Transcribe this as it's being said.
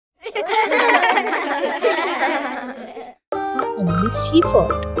Honest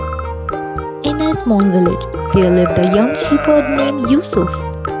shepherd. In a small village, there lived a young shepherd named Yusuf.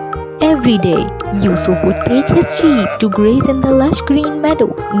 Every day, Yusuf would take his sheep to graze in the lush green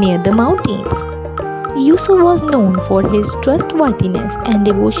meadows near the mountains. Yusuf was known for his trustworthiness and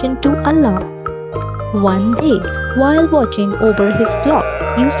devotion to Allah. One day, while watching over his flock,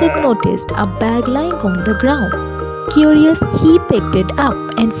 Yusuf noticed a bag lying on the ground. Curious, he picked it up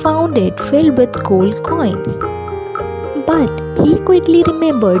and found it filled with gold coins. But he quickly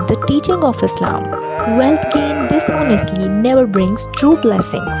remembered the teaching of Islam. Wealth gained dishonestly never brings true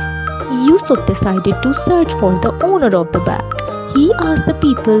blessings. Yusuf decided to search for the owner of the bag. He asked the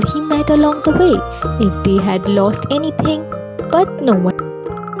people he met along the way if they had lost anything, but no one.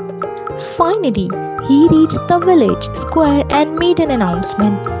 Finally, he reached the village square and made an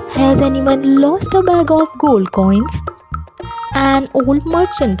announcement. Has anyone lost a bag of gold coins? An old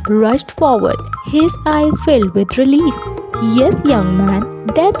merchant rushed forward, his eyes filled with relief. Yes, young man,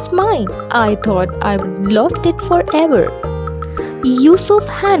 that's mine. I thought I would lost it forever. Yusuf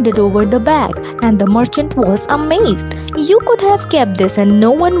handed over the bag and the merchant was amazed. You could have kept this and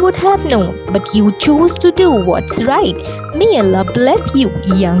no one would have known, but you chose to do what's right. May Allah bless you,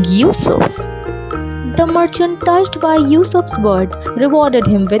 young Yusuf. The merchant, touched by Yusuf's words, rewarded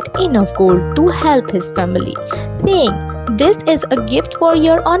him with enough gold to help his family, saying, "This is a gift for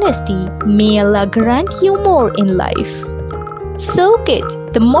your honesty. May Allah grant you more in life." So kids,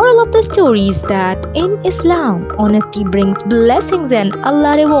 the moral of the story is that in Islam, honesty brings blessings and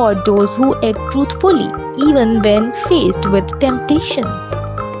Allah rewards those who act truthfully even when faced with temptation.